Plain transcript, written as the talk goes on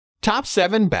Top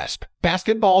 7 Best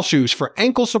Basketball Shoes for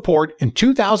Ankle Support in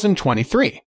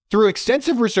 2023. Through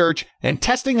extensive research and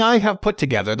testing, I have put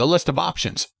together the list of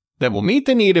options that will meet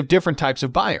the need of different types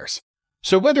of buyers.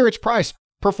 So whether it's price,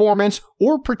 performance,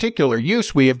 or particular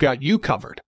use, we have got you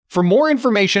covered. For more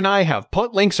information, I have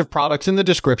put links of products in the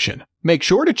description. Make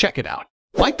sure to check it out.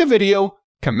 Like the video,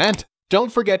 comment,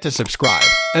 don't forget to subscribe,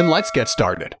 and let's get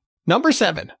started. Number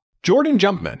 7. Jordan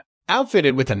Jumpman.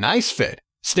 Outfitted with a nice fit,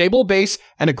 stable base,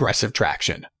 and aggressive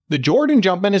traction, the Jordan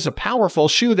Jumpman is a powerful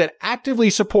shoe that actively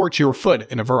supports your foot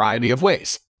in a variety of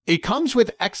ways. It comes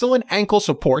with excellent ankle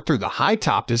support through the high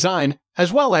top design,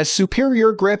 as well as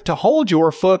superior grip to hold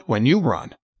your foot when you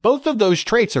run. Both of those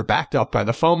traits are backed up by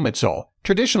the foam midsole,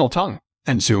 traditional tongue,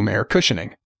 and Zoom air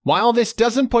cushioning. While this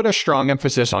doesn't put a strong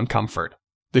emphasis on comfort,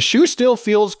 the shoe still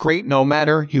feels great no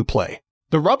matter you play.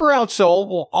 The rubber outsole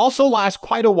will also last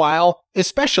quite a while,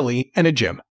 especially in a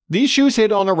gym. These shoes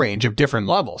hit on a range of different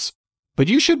levels, but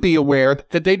you should be aware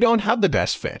that they don't have the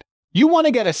best fit. You want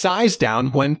to get a size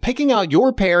down when picking out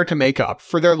your pair to make up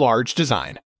for their large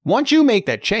design. Once you make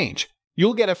that change,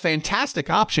 you'll get a fantastic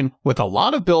option with a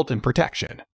lot of built-in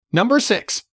protection. Number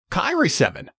 6. KYRIE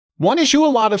 7. One issue a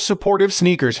lot of supportive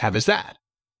sneakers have is that,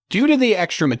 due to the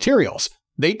extra materials,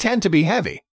 they tend to be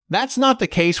heavy. That's not the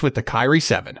case with the KYRIE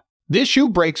 7. This shoe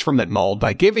breaks from that mold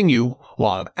by giving you a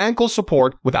lot of ankle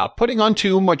support without putting on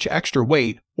too much extra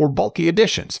weight or bulky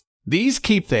additions. These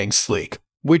keep things sleek,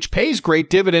 which pays great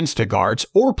dividends to guards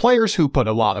or players who put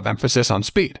a lot of emphasis on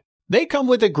speed. They come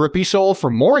with a grippy sole for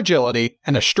more agility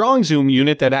and a strong zoom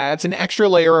unit that adds an extra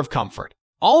layer of comfort.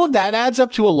 All of that adds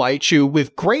up to a light shoe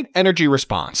with great energy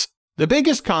response. The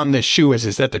biggest con this shoe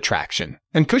is that the traction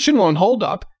and cushion won't hold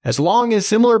up as long as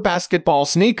similar basketball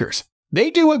sneakers. They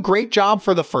do a great job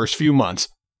for the first few months,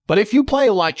 but if you play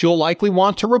a lot, you'll likely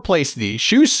want to replace these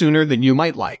shoes sooner than you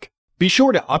might like. Be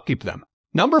sure to upkeep them.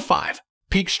 Number 5.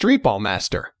 PEACK Streetball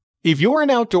Master. If you're an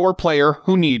outdoor player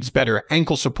who needs better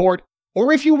ankle support,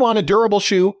 or if you want a durable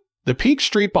shoe, the PEACK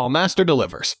Streetball Master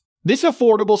delivers. This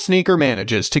affordable sneaker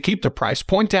manages to keep the price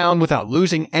point down without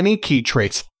losing any key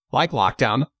traits like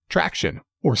lockdown, traction,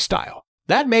 or style.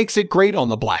 That makes it great on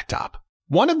the blacktop.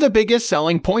 One of the biggest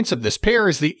selling points of this pair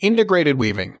is the integrated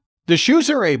weaving. The shoes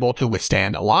are able to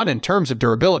withstand a lot in terms of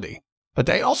durability, but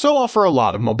they also offer a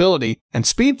lot of mobility and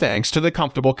speed thanks to the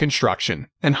comfortable construction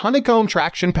and honeycomb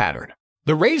traction pattern.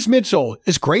 The raised midsole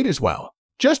is great as well.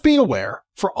 Just be aware,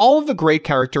 for all of the great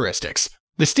characteristics,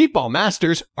 the Streetball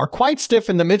Masters are quite stiff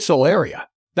in the midsole area.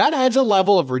 That adds a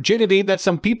level of rigidity that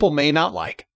some people may not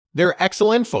like. They're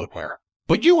excellent footwear,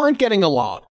 but you aren't getting a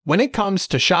lot when it comes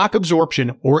to shock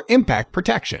absorption or impact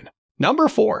protection. Number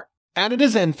 4.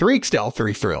 ADIDAS N3XT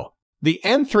L3 Thrill. The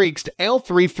N3XT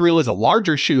L3 Thrill is a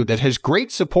larger shoe that has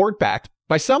great support backed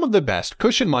by some of the best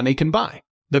cushion money can buy.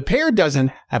 The pair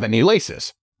doesn't have any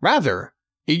laces. Rather,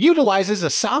 it utilizes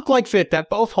a sock-like fit that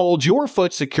both holds your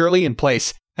foot securely in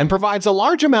place and provides a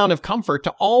large amount of comfort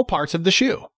to all parts of the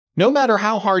shoe. No matter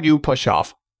how hard you push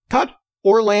off, cut,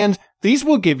 or land, these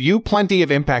will give you plenty of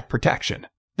impact protection.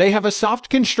 They have a soft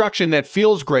construction that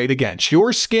feels great against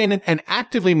your skin and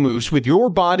actively moves with your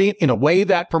body in a way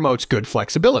that promotes good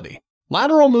flexibility.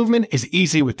 Lateral movement is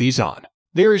easy with these on.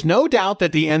 There is no doubt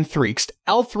that the N3XT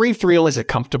L3 Thrill is a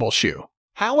comfortable shoe.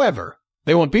 However,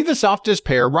 they won't be the softest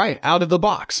pair right out of the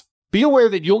box. Be aware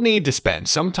that you'll need to spend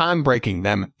some time breaking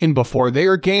them in before they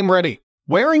are game ready.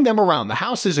 Wearing them around the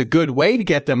house is a good way to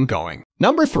get them going.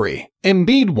 Number 3.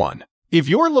 EMPPID 1. If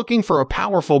you're looking for a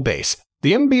powerful base,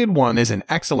 the EMPPID 1 is an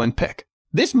excellent pick.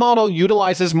 This model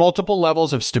utilizes multiple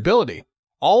levels of stability,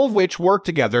 all of which work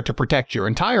together to protect your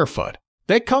entire foot.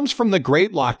 That comes from the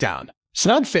great lockdown,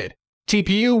 snug fit,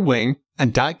 TPU wing,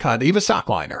 and die-cut EVA sock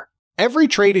liner. Every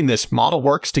trait in this model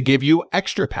works to give you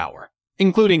extra power,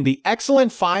 including the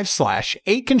excellent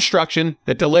 5/8 construction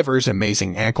that delivers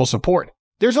amazing ankle support.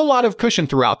 There's a lot of cushion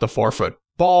throughout the forefoot,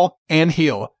 ball, and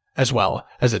heel, as well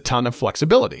as a ton of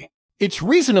flexibility. It's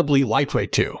reasonably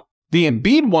lightweight too. The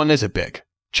EMPPID 1 is a big,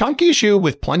 chunky shoe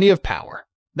with plenty of power.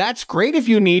 That's great if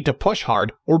you need to push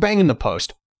hard or bang in the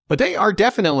post, but they are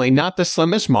definitely not the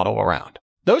slimmest model around.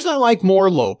 Those that like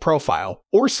more low-profile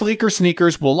or sleeker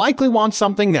sneakers will likely want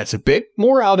something that's a bit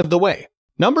more out of the way.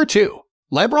 Number 2.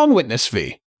 LEBRON Witness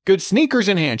V. Good sneakers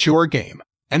enhance your game,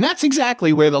 and that's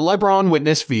exactly where the LEBRON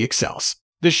Witness V excels.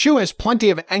 The shoe has plenty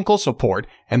of ankle support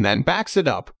and then backs it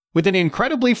up with an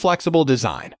incredibly flexible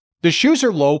design. The shoes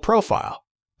are low profile,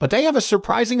 but they have a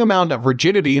surprising amount of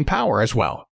rigidity and power as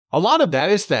well. A lot of that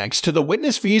is thanks to the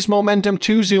Witness V's Momentum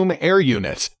 2 Zoom Air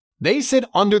units. They sit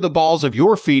under the balls of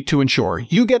your feet to ensure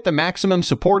you get the maximum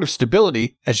supportive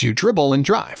stability as you dribble and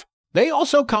drive. They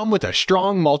also come with a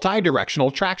strong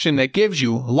multi-directional traction that gives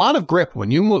you a lot of grip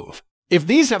when you move. If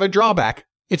these have a drawback,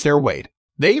 it's their weight.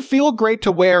 They feel great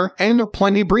to wear and are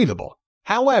plenty breathable.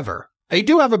 However, they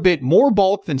do have a bit more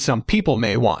bulk than some people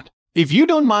may want. If you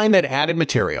don't mind that added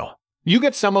material, you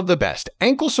get some of the best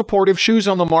ankle-supportive shoes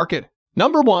on the market.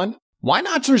 Number 1.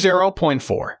 YNOTZER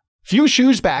 0.4. Few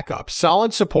shoes back up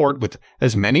solid support with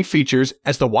as many features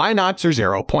as the YNOTZER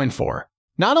 0.4.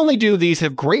 Not only do these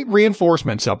have great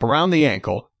reinforcements up around the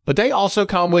ankle, but they also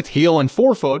come with heel and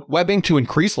forefoot webbing to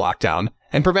increase lockdown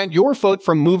and prevent your foot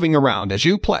from moving around as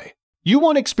you play. You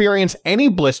won't experience any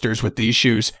blisters with these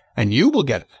shoes, and you will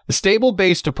get a stable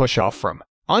base to push off from.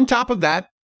 On top of that,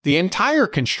 the entire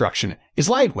construction is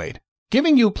lightweight,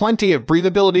 giving you plenty of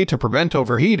breathability to prevent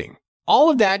overheating.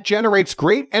 All of that generates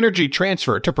great energy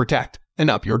transfer to protect and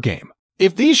up your game.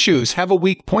 If these shoes have a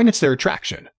weak point, it's their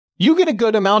traction. You get a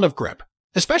good amount of grip,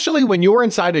 especially when you're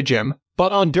inside a gym,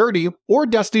 but on dirty or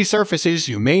dusty surfaces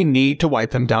you may need to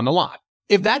wipe them down a lot.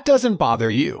 If that doesn't bother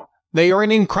you, they are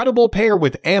an incredible pair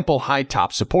with ample high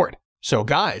top support. So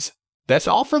guys, that's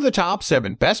all for the top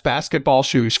 7 best basketball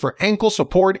shoes for ankle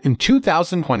support in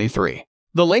 2023.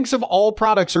 The links of all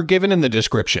products are given in the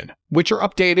description, which are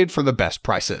updated for the best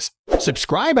prices.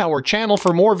 Subscribe our channel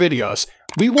for more videos.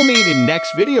 We will meet in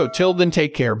next video. Till then,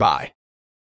 take care. Bye.